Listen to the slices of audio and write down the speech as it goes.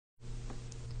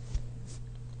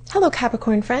Hello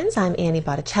Capricorn friends, I'm Annie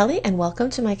Botticelli and welcome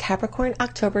to my Capricorn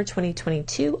October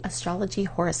 2022 Astrology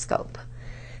Horoscope.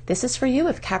 This is for you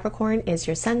if Capricorn is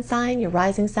your sun sign, your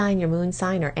rising sign, your moon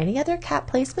sign, or any other Cap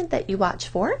placement that you watch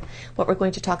for. What we're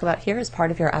going to talk about here is part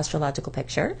of your astrological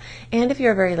picture. And if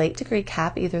you're a very late degree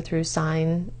Cap, either through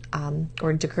sign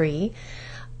or degree,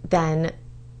 then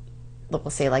we'll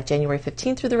say like January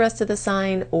 15th through the rest of the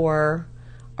sign, or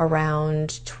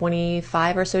around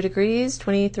 25 or so degrees,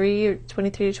 23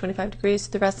 to 25 degrees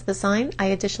to the rest of the sign. I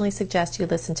additionally suggest you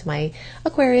listen to my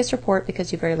Aquarius report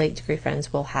because you very late degree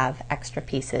friends will have extra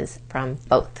pieces from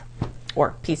both,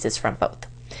 or pieces from both.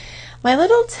 My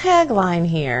little tagline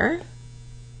here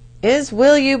is,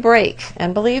 will you break?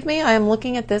 And believe me, I am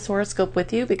looking at this horoscope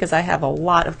with you because I have a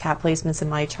lot of Cap placements in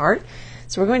my chart.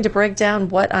 So we're going to break down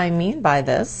what I mean by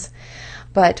this.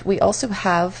 But we also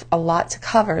have a lot to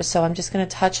cover, so I'm just going to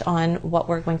touch on what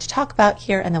we're going to talk about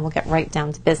here, and then we'll get right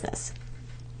down to business.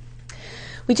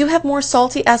 We do have more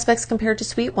salty aspects compared to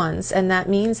sweet ones, and that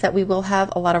means that we will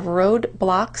have a lot of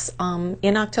roadblocks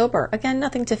in October. Again,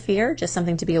 nothing to fear, just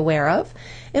something to be aware of.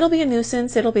 It'll be a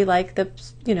nuisance. It'll be like the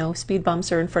speed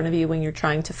bumps are in front of you when you're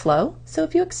trying to flow. So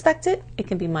if you expect it, it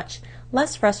can be much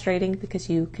less frustrating because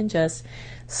you can just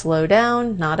slow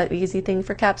down. Not an easy thing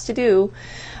for Caps to do,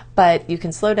 but you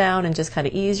can slow down and just kind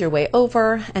of ease your way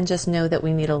over and just know that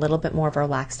we need a little bit more of a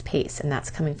relaxed pace, and that's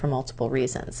coming for multiple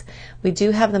reasons. We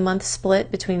do have the month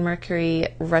split between Mercury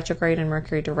retrograde and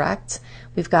Mercury direct.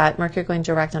 We've got Mercury going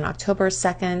direct on October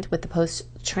 2nd with the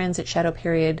post-transit shadow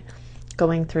period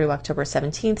going through October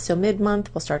 17th. So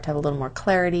mid-month, we'll start to have a little more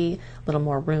clarity, a little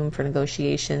more room for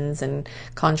negotiations and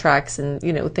contracts and,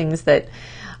 things that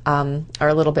are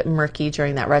a little bit murky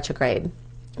during that retrograde.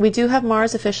 We do have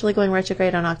Mars officially going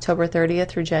retrograde on October 30th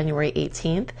through January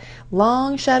 18th.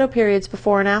 Long shadow periods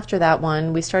before and after that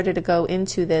one. We started to go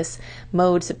into this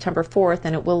mode September 4th,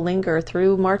 and it will linger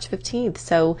through March 15th.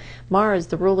 So Mars,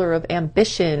 the ruler of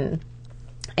ambition,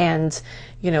 and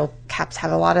Caps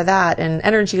have a lot of that, and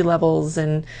energy levels,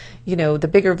 and the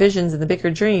bigger visions and the bigger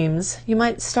dreams. You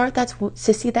might start to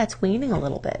see that's waning a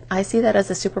little bit. I see that as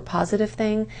a super positive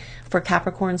thing for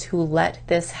Capricorns who let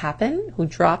this happen,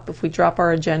 if we drop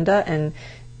our agenda and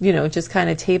just kind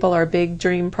of table our big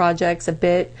dream projects a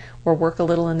bit, or work a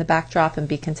little in the backdrop and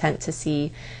be content to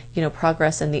see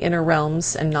progress in the inner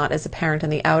realms and not as apparent in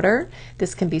the outer.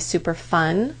 This can be super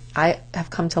fun. I have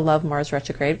come to love Mars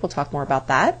retrograde. We'll talk more about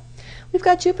that. We've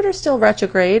got Jupiter still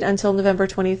retrograde until November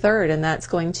 23rd, and that's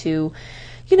going to,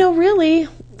 really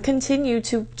continue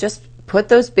to just put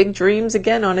those big dreams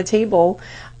again on a table,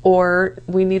 or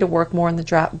we need to work more on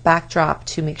the backdrop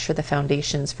to make sure the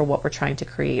foundations for what we're trying to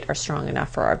create are strong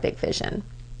enough for our big vision.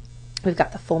 We've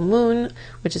got the full moon,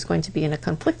 which is going to be in a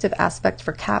conflictive aspect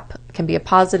for Cap. It can be a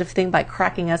positive thing by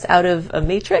cracking us out of a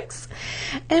matrix.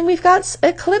 And we've got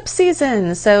eclipse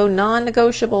season, so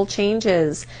non-negotiable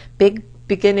changes, big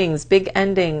beginnings, big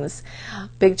endings,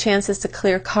 big chances to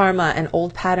clear karma and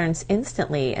old patterns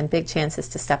instantly, and big chances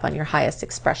to step on your highest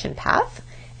expression path.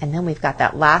 And then we've got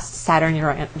that last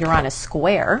Saturn-Uranus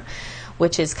square,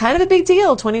 which is kind of a big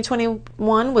deal.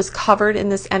 2021 was covered in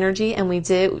this energy, and we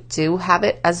do have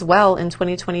it as well in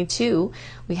 2022.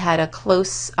 We had a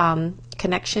close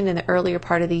connection in the earlier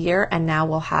part of the year, and now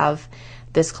we'll have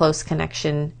this close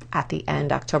connection at the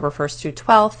end, October 1st through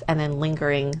 12th, and then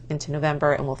lingering into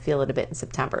November, and we'll feel it a bit in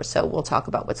September. So we'll talk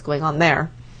about what's going on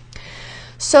there.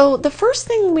 So the first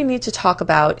thing we need to talk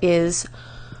about is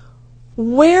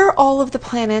where all of the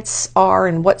planets are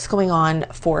and what's going on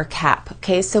for Cap.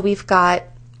 Okay, so we've got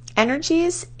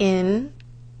energies in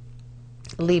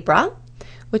Libra,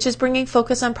 which is bringing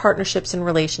focus on partnerships and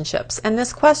relationships. And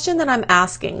this question that I'm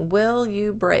asking, will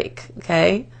you break?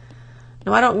 Okay.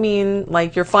 Now, I don't mean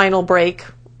like your final break.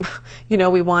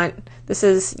 This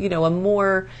is,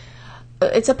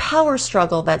 it's a power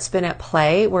struggle that's been at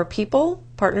play where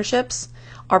partnerships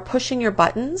are pushing your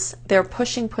buttons. They're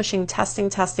pushing,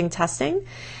 testing.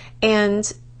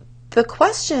 And the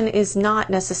question is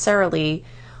not necessarily,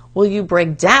 will you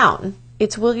break down?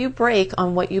 It's, will you break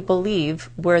on what you believe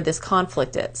where this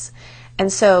conflict is?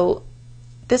 And so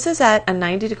this is at a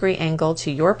 90-degree angle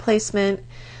to your placement.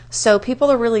 So people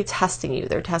are really testing you.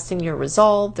 They're testing your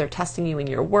resolve. They're testing you in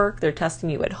your work. They're testing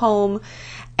you at home.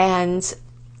 And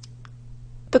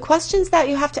the questions that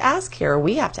you have to ask here,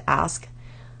 we have to ask,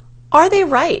 are they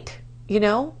right?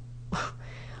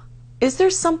 Is there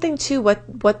something to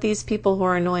what these people who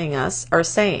are annoying us are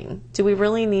saying? Do we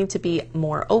really need to be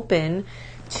more open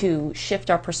to shift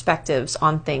our perspectives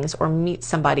on things or meet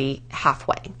somebody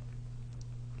halfway?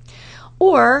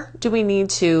 Or do we need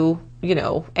to,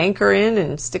 anchor in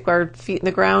and stick our feet in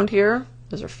the ground here?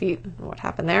 Those are feet. What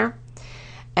happened there?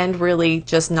 and really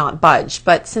just not budge.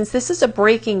 But since this is a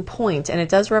breaking point and it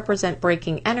does represent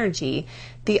breaking energy,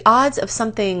 the odds of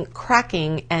something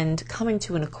cracking and coming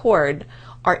to an accord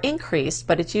are increased,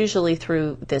 but it's usually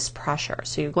through this pressure.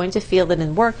 So you're going to feel it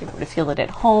in work, you're going to feel it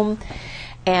at home,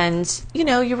 and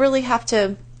you really have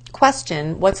to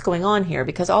question what's going on here,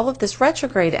 because all of this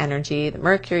retrograde energy, the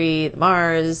Mercury, the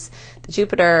Mars, the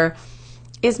Jupiter,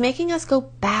 is making us go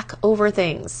back over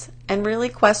things and really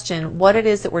question what it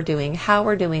is that we're doing, how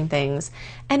we're doing things,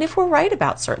 and if we're right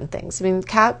about certain things. I mean,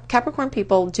 Capricorn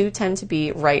people do tend to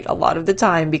be right a lot of the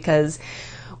time because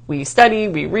we study,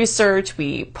 we research,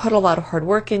 we put a lot of hard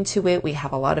work into it, we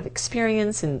have a lot of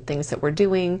experience in things that we're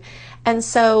doing, and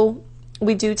so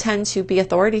we do tend to be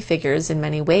authority figures in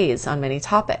many ways on many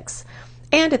topics.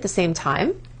 And at the same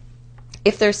time,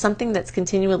 if there's something that's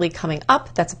continually coming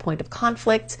up that's a point of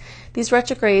conflict, these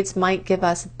retrogrades might give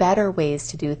us better ways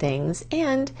to do things,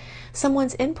 and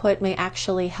someone's input may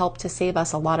actually help to save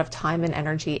us a lot of time and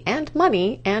energy and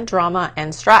money and drama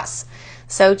and stress.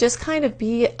 So just kind of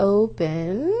be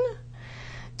open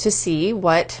to see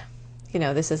what,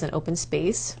 this is an open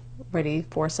space, ready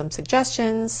for some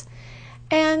suggestions,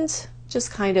 and just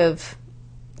kind of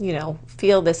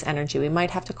feel this energy. We might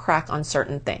have to crack on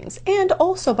certain things. And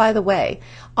also, by the way,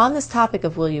 on this topic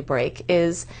of will you break,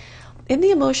 is in the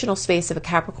emotional space of a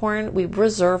Capricorn, we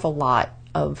reserve a lot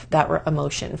of that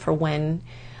emotion for when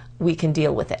we can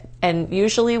deal with it. And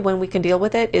usually when we can deal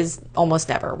with it is almost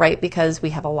never, right? Because we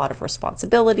have a lot of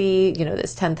responsibility,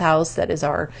 this 10th house that is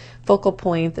our focal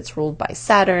point that's ruled by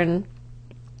Saturn.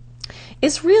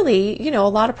 Is really, a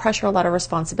lot of pressure, a lot of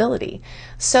responsibility.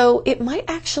 So it might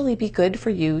actually be good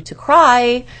for you to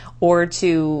cry or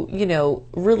to,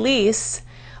 release,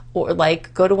 or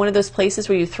like go to one of those places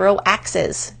where you throw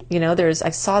axes. I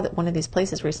saw that one of these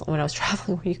places recently when I was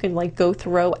traveling where you can like go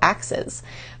throw axes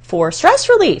for stress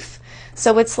relief.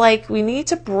 So it's like we need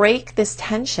to break this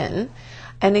tension,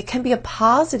 and it can be a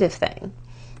positive thing.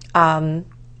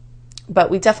 But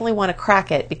we definitely want to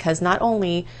crack it, because not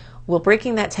only will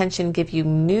breaking that tension give you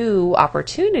new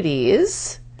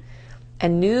opportunities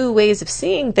and new ways of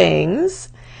seeing things,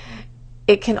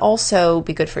 it can also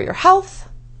be good for your health,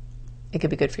 it could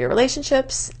be good for your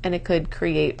relationships, and it could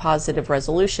create positive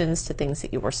resolutions to things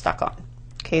that you were stuck on.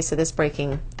 Okay, so this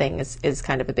breaking thing is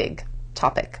kind of a big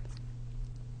topic.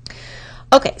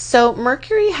 Okay, so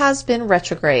Mercury has been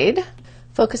retrograde,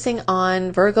 focusing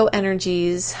on Virgo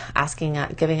energies,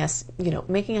 giving us,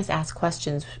 making us ask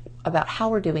questions about how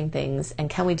we're doing things and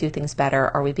can we do things better?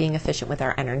 Are we being efficient with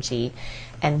our energy?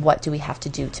 And what do we have to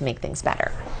do to make things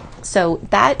better? So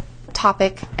that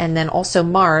topic, and then also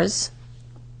Mars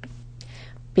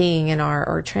being in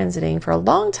or transiting for a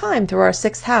long time through our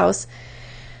 6th house,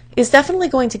 is definitely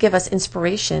going to give us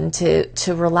inspiration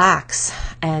to relax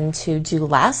and to do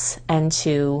less and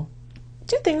to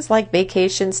do things like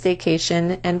vacation,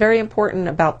 staycation, and very important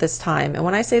about this time. And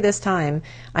when I say this time,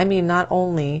 I mean not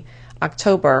only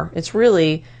October, it's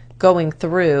really going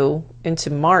through into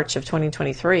March of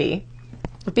 2023,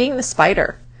 being the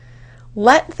spider.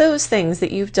 Let those things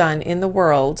that you've done in the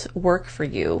world work for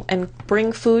you and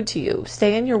bring food to you.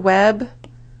 Stay in your web,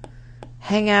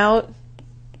 hang out,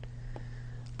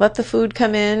 let the food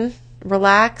come in,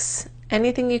 relax.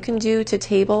 Anything you can do to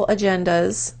table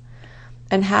agendas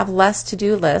and have less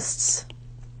to-do lists.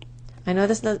 I know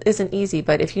this isn't easy,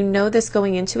 but if you know this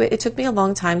going into it, it took me a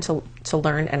long time to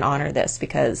learn and honor this,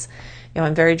 because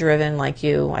I'm very driven like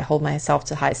you. I hold myself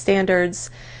to high standards,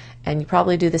 and you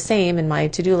probably do the same, and my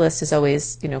to-do list is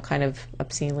always, kind of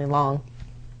obscenely long.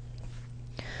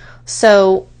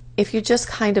 So if you just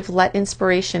kind of let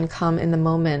inspiration come in the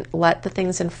moment, let the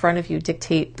things in front of you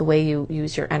dictate the way you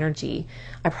use your energy,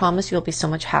 I promise you'll be so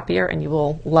much happier, and you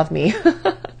will love me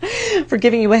for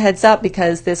giving you a heads up,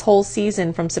 because this whole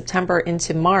season from September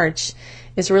into March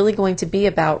is really going to be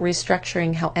about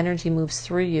restructuring how energy moves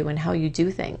through you and how you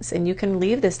do things. And you can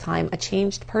leave this time a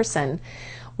changed person,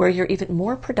 where you're even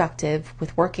more productive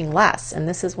with working less. And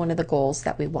this is one of the goals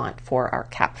that we want for our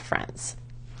Cap friends.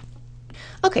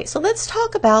 Okay, so let's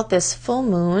talk about this full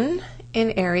moon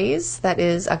in Aries that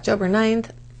is October 9th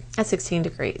at 16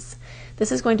 degrees.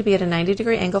 This is going to be at a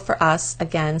 90-degree angle for us.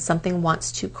 Again, something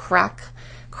wants to crack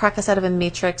us out of a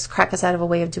matrix, crack us out of a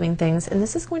way of doing things. And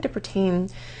this is going to pertain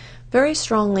very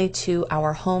strongly to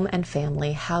our home and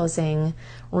family, housing,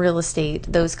 real estate,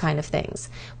 those kind of things.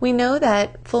 We know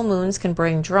that full moons can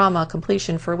bring drama,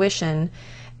 completion, fruition,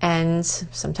 and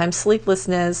sometimes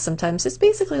sleeplessness. Sometimes it's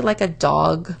basically like a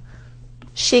dog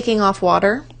shaking off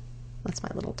water. That's my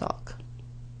little dog.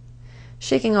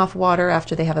 Shaking off water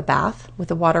after they have a bath, with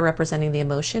the water representing the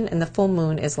emotion, and the full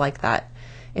moon is like that.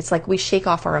 It's like we shake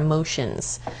off our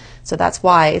emotions. So that's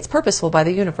why it's purposeful by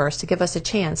the universe to give us a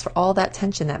chance for all that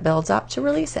tension that builds up to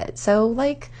release it. So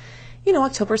like,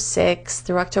 October 6th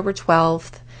through October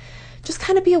 12th, just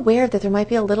kind of be aware that there might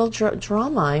be a little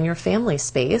drama in your family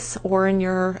space or in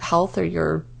your health or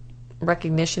your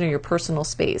recognition or your personal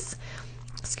space.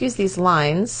 Excuse these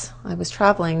lines. I was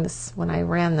traveling this when I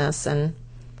ran this, and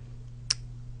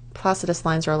Placidus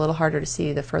lines are a little harder to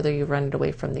see the further you run it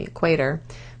away from the equator.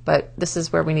 But this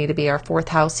is where we need to be, our fourth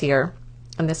house here,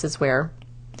 and this is where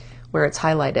it's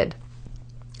highlighted.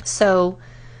 So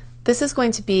this is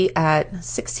going to be at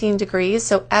 16 degrees,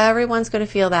 so everyone's going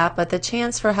to feel that, but the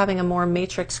chance for having a more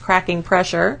matrix cracking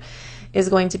pressure is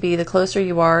going to be the closer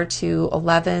you are to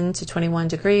 11 to 21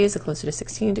 degrees, the closer to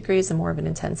 16 degrees, the more of an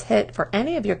intense hit for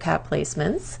any of your Cap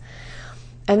placements.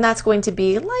 And that's going to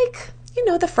be like,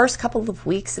 the first couple of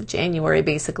weeks of January,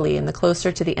 basically, and the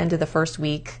closer to the end of the first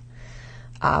week,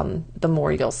 the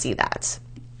more you'll see that.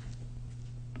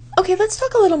 Okay, let's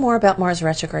talk a little more about Mars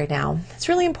retrograde now. It's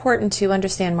really important to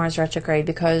understand Mars retrograde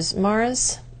because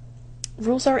Mars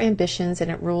rules our ambitions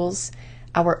and it rules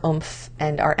our oomph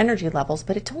and our energy levels,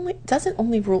 but it doesn't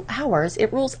only rule ours,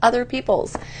 it rules other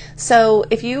people's. So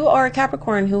if you are a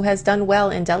Capricorn who has done well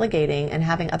in delegating and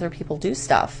having other people do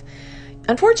stuff,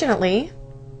 unfortunately,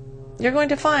 you're going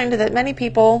to find that many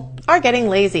people are getting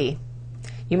lazy.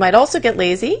 You might also get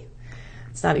lazy.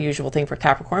 It's not a usual thing for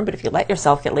Capricorn, but if you let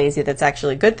yourself get lazy, that's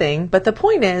actually a good thing. But the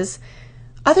point is,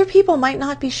 other people might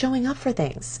not be showing up for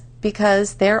things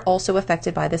because they're also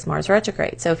affected by this Mars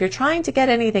retrograde. So if you're trying to get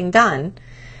anything done,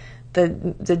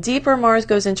 the deeper Mars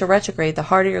goes into retrograde, the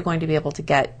harder you're going to be able to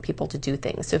get people to do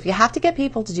things. So if you have to get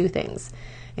people to do things,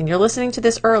 and you're listening to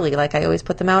this early, like I always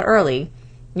put them out early,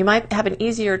 you might have an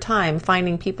easier time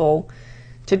finding people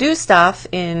to do stuff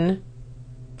in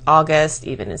August,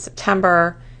 even in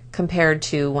September, compared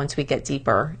to once we get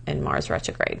deeper in Mars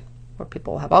retrograde, where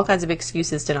people have all kinds of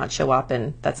excuses to not show up,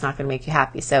 and that's not going to make you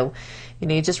happy. So,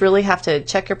 you just really have to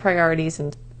check your priorities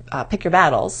and pick your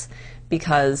battles,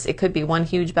 because it could be one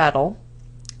huge battle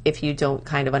if you don't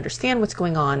kind of understand what's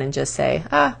going on and just say,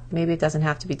 maybe it doesn't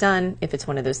have to be done, if it's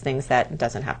one of those things that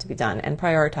doesn't have to be done, and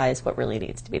prioritize what really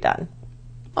needs to be done.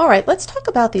 All right, let's talk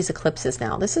about these eclipses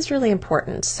now. This is really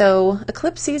important. So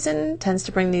eclipse season tends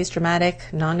to bring these dramatic,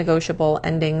 non-negotiable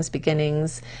endings,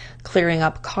 beginnings, clearing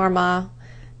up karma,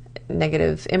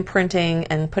 negative imprinting,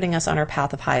 and putting us on our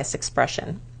path of highest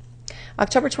expression.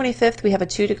 October 25th, we have a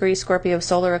 2-degree Scorpio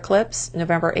solar eclipse.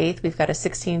 November 8th, we've got a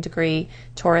 16-degree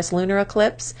Taurus lunar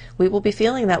eclipse. We will be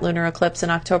feeling that lunar eclipse in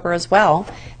October as well,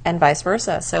 and vice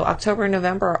versa. So October and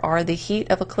November are the heat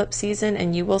of eclipse season,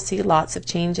 and you will see lots of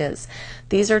changes.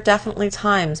 These are definitely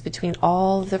times between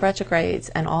all the retrogrades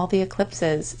and all the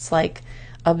eclipses. It's like,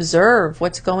 observe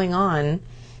what's going on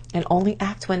and only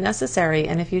act when necessary.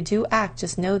 And if you do act,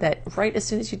 just know that right as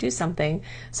soon as you do something,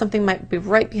 something might be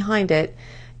right behind it,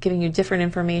 giving you different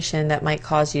information that might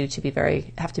cause you to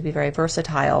have to be very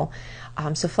versatile.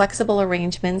 So flexible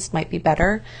arrangements might be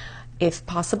better if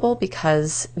possible,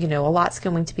 because a lot's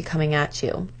going to be coming at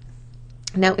you.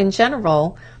 Now, in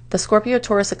general, the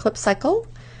Scorpio-Taurus eclipse cycle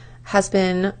has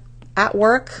been at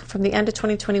work from the end of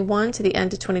 2021 to the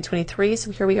end of 2023. So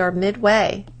here we are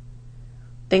midway.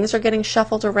 Things are getting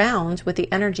shuffled around with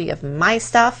the energy of my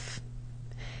stuff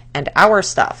and our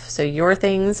stuff. So your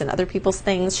things and other people's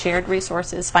things, shared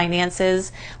resources,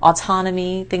 finances,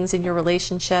 autonomy, things in your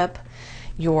relationship,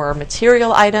 your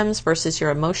material items versus your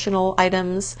emotional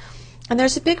items. And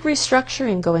there's a big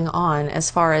restructuring going on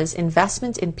as far as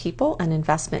investment in people and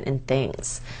investment in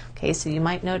things. Okay, so you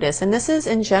might notice, and this is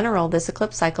in general, this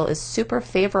eclipse cycle is super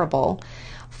favorable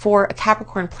for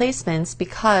Capricorn placements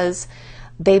because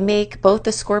they make both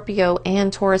the Scorpio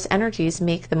and Taurus energies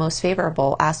make the most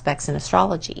favorable aspects in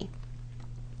astrology.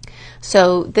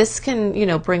 So this can,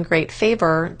 bring great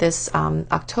favor. This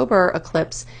October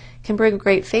eclipse can bring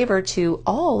great favor to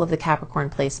all of the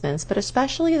Capricorn placements, but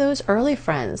especially those early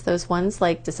friends, those ones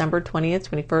like December 20th,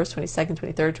 21st,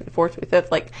 22nd, 23rd, 24th,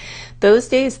 25th, like those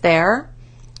days there,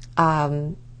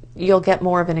 you'll get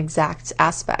more of an exact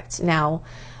aspect. Now,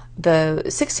 the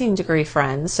 16-degree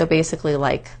friends, so basically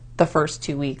like the first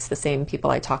 2 weeks, the same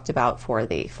people I talked about for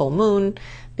the full moon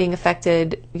being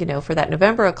affected, for that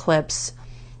November eclipse,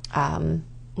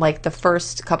 like the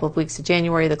first couple of weeks of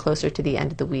January, the closer to the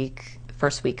end of the week,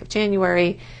 first week of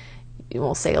January,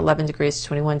 we'll say 11 degrees to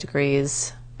 21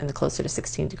 degrees, and the closer to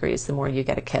 16 degrees, the more you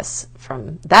get a kiss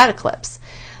from that eclipse.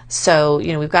 So,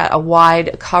 we've got a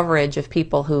wide coverage of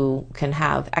people who can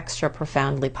have extra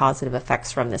profoundly positive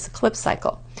effects from this eclipse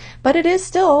cycle. But it is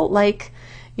still like,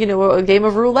 a game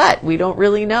of roulette. We don't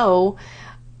really know,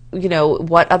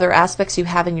 what other aspects you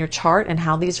have in your chart and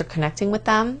how these are connecting with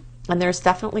them. And there's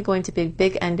definitely going to be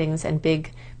big endings and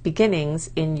big beginnings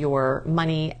in your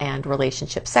money and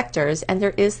relationship sectors. And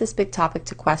there is this big topic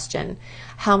to question.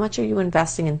 How much are you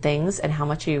investing in things and how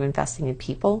much are you investing in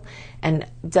people? And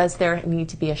does there need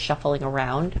to be a shuffling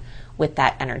around with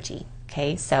that energy?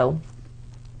 Okay, so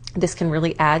this can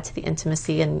really add to the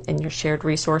intimacy in your shared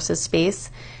resources space.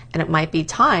 And it might be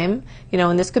time,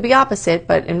 and this could be opposite,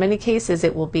 but in many cases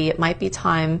it might be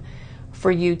time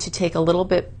for you to take a little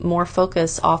bit more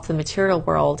focus off the material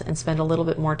world and spend a little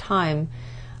bit more time,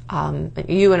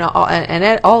 you and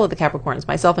all of the Capricorns,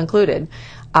 myself included,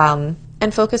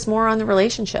 and focus more on the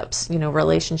relationships,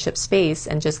 relationship space,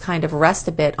 and just kind of rest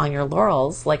a bit on your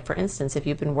laurels. Like, for instance, if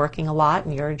you've been working a lot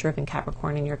and you're a driven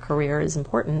Capricorn and your career is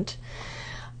important,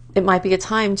 it might be a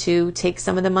time to take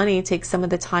some of the money, take some of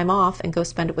the time off and go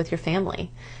spend it with your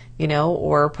family,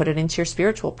 or put it into your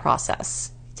spiritual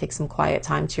process. Take some quiet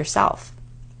time to yourself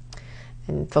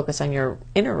and focus on your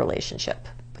inner relationship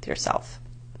with yourself.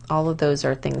 All of those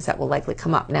are things that will likely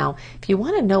come up. Now, if you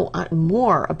want to know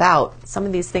more about some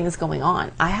of these things going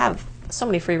on, I have so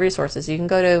many free resources. You can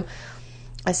go to,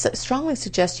 I strongly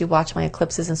suggest you watch my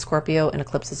Eclipses in Scorpio and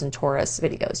Eclipses in Taurus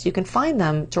videos. You can find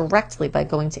them directly by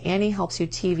going to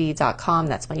AnnieHelpsYouTV.com.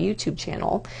 That's my YouTube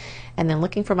channel. And then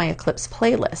looking for my Eclipse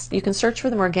playlist. You can search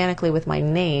for them organically with my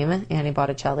name, Annie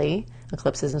Botticelli,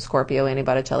 Eclipses in Scorpio, Annie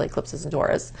Botticelli, Eclipses in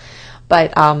Taurus. But,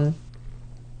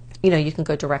 you can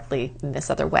go directly in this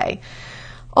other way.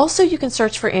 Also, you can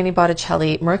search for Annie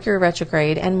Botticelli, Mercury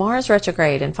retrograde, and Mars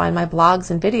retrograde and find my blogs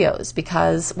and videos,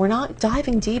 because we're not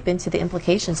diving deep into the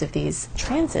implications of these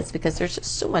transits because there's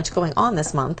just so much going on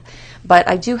this month. But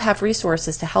I do have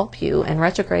resources to help you, and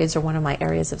retrogrades are one of my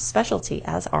areas of specialty,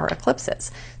 as are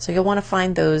eclipses. So you'll want to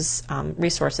find those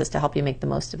resources to help you make the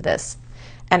most of this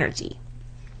energy.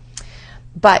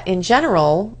 But in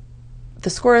general, the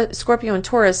Scorpio and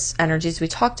Taurus energies we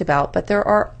talked about, but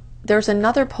there's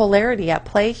another polarity at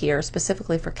play here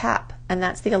specifically for Cap, and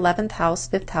that's the 11th house,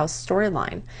 5th house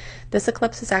storyline. This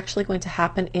eclipse is actually going to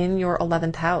happen in your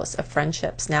 11th house of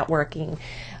friendships, networking,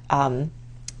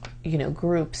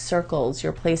 groups, circles,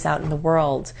 your place out in the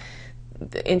world,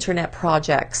 the internet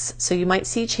projects. So you might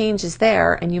see changes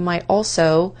there, and you might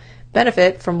also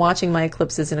benefit from watching my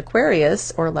eclipses in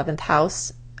Aquarius or 11th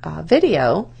house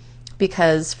video,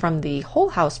 because from the whole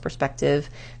house perspective,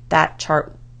 that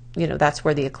chart, that's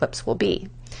where the eclipse will be.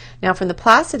 Now, from the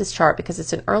Placidus chart, because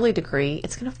it's an early degree,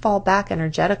 it's going to fall back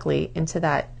energetically into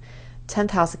that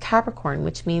 10th house of Capricorn,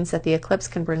 which means that the eclipse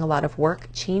can bring a lot of work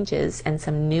changes and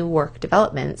some new work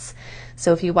developments.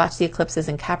 So if you watch the eclipses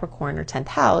in Capricorn or 10th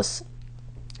house,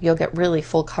 you'll get really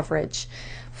full coverage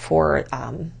for,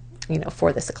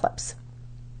 for this eclipse.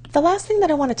 The last thing that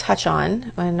I want to touch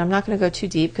on, and I'm not going to go too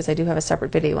deep because I do have a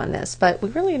separate video on this, but we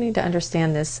really need to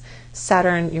understand this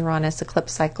Saturn-Uranus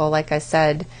eclipse cycle. Like I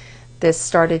said, this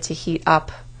started to heat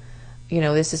up.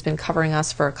 This has been covering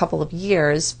us for a couple of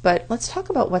years, but let's talk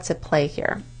about what's at play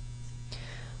here.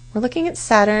 We're looking at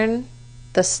Saturn,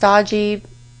 the stodgy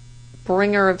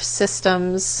bringer of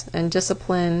systems and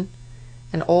discipline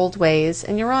and old ways,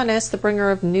 and Uranus, the bringer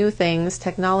of new things,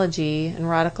 technology, and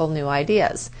radical new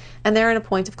ideas. And they're in a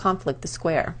point of conflict, the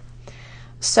square.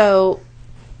 So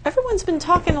everyone's been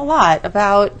talking a lot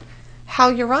about how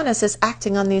Uranus is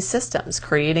acting on these systems,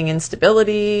 creating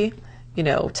instability,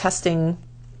 testing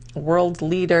world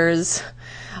leaders,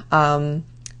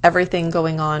 everything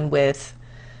going on with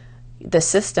the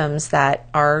systems that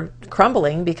are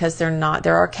crumbling because they're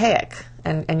archaic,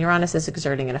 and Uranus is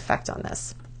exerting an effect on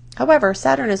this. However,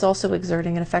 Saturn is also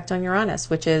exerting an effect on Uranus,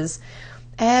 which is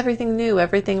everything new,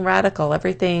 everything radical,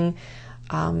 everything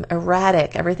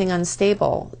erratic, everything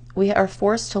unstable. We are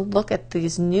forced to look at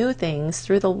these new things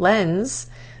through the lens,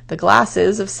 the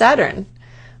glasses of Saturn,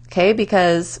 okay?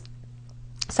 Because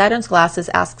Saturn's glasses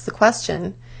asks the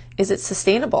question, is it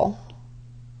sustainable?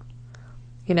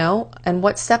 And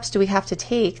what steps do we have to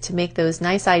take to make those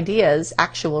nice ideas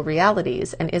actual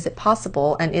realities? And is it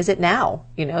possible? And is it now?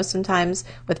 Sometimes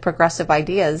with progressive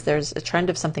ideas, there's a trend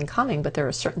of something coming, but there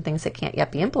are certain things that can't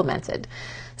yet be implemented.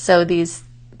 So these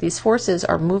forces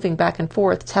are moving back and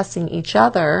forth, testing each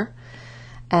other,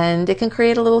 and it can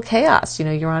create a little chaos.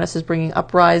 Uranus is bringing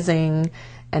uprising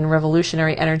and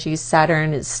revolutionary energies.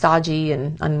 Saturn is stodgy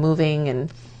and unmoving, and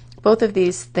both of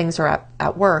these things are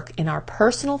at work in our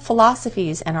personal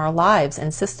philosophies and our lives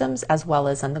and systems, as well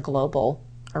as in the global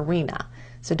arena.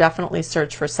 So definitely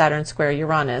search for Saturn square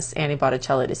Uranus, Annie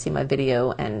Botticelli, to see my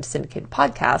video and syndicated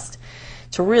podcast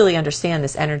to really understand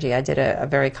this energy. I did a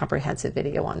very comprehensive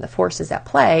video on the forces at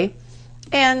play,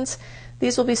 and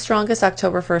these will be strongest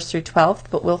October 1st through 12th,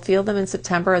 but we'll feel them in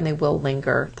September and they will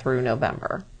linger through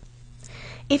November.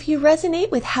 If you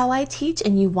resonate with how I teach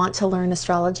and you want to learn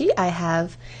astrology, I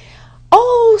have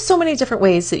so many different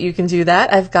ways that you can do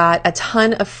that. I've got a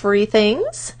ton of free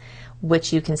things,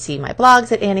 which you can see my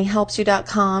blogs at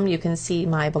anniehelpsyou.com. You can see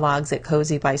my blogs at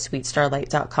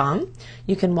cozybysweetstarlight.com.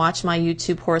 You can watch my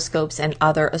YouTube horoscopes and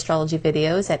other astrology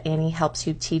videos at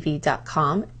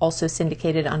anniehelpsyouTV.com, also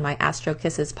syndicated on my Astro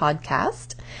Kisses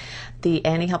podcast. The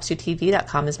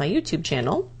anniehelpsyouTV.com is my YouTube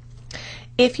channel.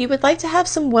 If you would like to have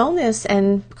some wellness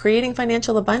and creating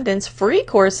financial abundance free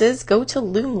courses, go to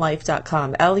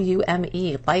lumelife.com,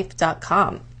 L-U-M-E,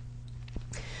 life.com.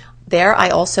 There I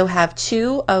also have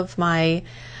 2 of my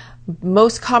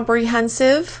most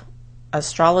comprehensive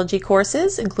astrology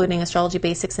courses, including Astrology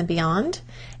Basics and Beyond,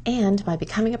 and my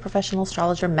Becoming a Professional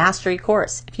Astrologer Mastery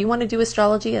course. If you want to do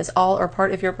astrology as all or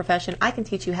part of your profession, I can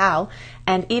teach you how.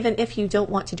 And even if you don't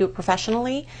want to do it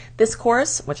professionally, this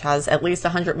course, which has at least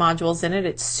 100 modules in it,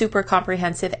 it's super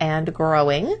comprehensive and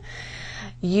growing.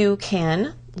 You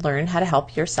can learn how to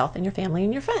help yourself and your family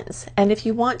and your friends. And if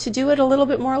you want to do it a little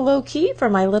bit more low-key for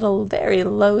my little very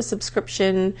low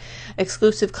subscription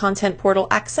exclusive content portal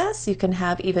access, you can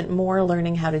have even more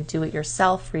learning how to do it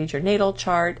yourself, read your natal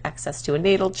chart, access to a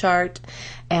natal chart,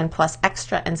 and plus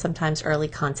extra and sometimes early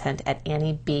content at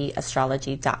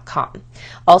anniebastrology.com.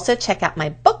 Also check out my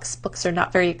books. Books are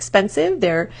not very expensive.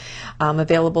 They're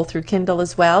available through Kindle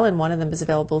as well, and one of them is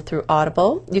available through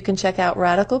Audible. You can check out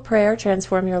Radical Prayer,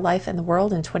 Transform Your Life and the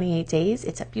World in 28 Days.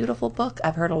 It's a beautiful book.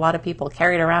 I've heard a lot of people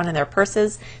carry it around in their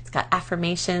purses. It's got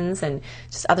affirmations and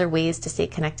just other ways to stay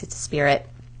connected to spirit.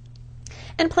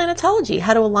 And Planetology,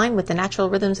 how to align with the natural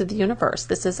rhythms of the universe.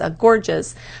 This is a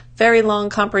gorgeous, very long,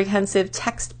 comprehensive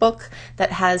textbook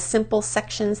that has simple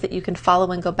sections that you can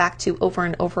follow and go back to over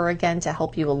and over again to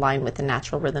help you align with the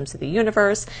natural rhythms of the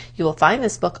universe. You will find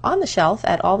this book on the shelf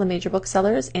at all the major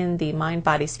booksellers in the Mind,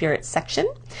 Body, Spirit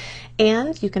section.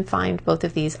 And you can find both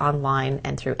of these online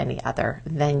and through any other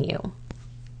venue.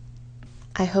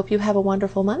 I hope you have a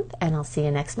wonderful month, and I'll see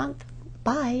you next month.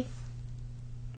 Bye.